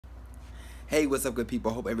Hey, what's up, good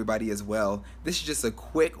people? Hope everybody is well. This is just a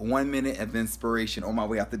quick 1 minute of inspiration on my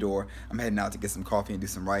way out the door. I'm heading out to get some coffee and do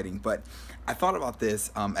some writing, but I thought about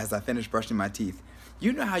this as I finished brushing my teeth.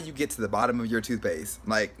 You know how you get to the bottom of your toothpaste,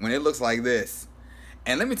 like when it looks like this.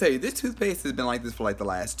 And let me tell you, this toothpaste has been like this for like the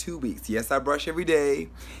last 2 weeks. Yes, I brush every day.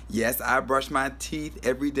 Yes, I brush my teeth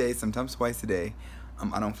every day, sometimes twice a day.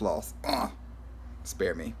 I don't floss.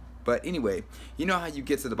 Spare me. But anyway, you know how you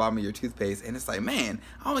get to the bottom of your toothpaste and it's like, man,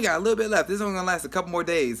 I only got a little bit left. This is only gonna last a couple more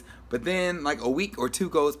days. But then like a week or two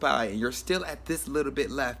goes by and you're still at this little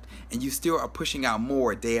bit left and you still are pushing out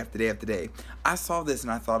more day after day after day. I saw this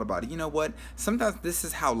and I thought about it. You know what? Sometimes this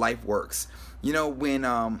is how life works. You know, when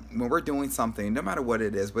we're doing something, no matter what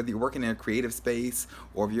it is, whether you're working in a creative space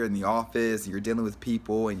or if you're in the office and you're dealing with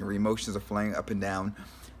people and your emotions are flying up and down,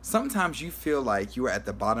 sometimes you feel like you are at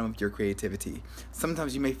the bottom of your creativity.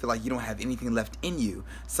 Sometimes you may feel like you don't have anything left in you.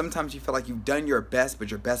 Sometimes you feel like you've done your best, but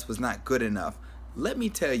your best was not good enough. Let me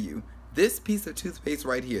tell you, this piece of toothpaste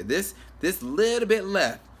right here, this little bit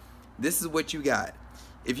left, this is what you got.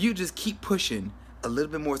 If you just keep pushing, a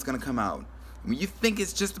little bit more is going to come out. When you think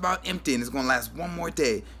it's just about empty and it's going to last one more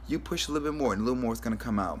day, you push a little bit more and a little more is going to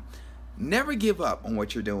come out. Never give up on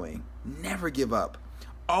what you're doing. Never give up.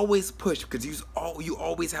 Always push, because you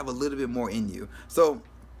always have a little bit more in you. So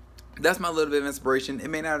that's my little bit of inspiration. It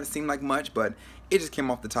may not seem like much, but it just came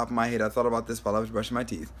off the top of my head. I thought about this while I was brushing my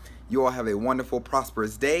teeth. You all have a wonderful,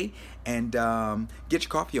 prosperous day, and get your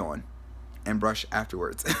coffee on and brush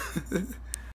afterwards.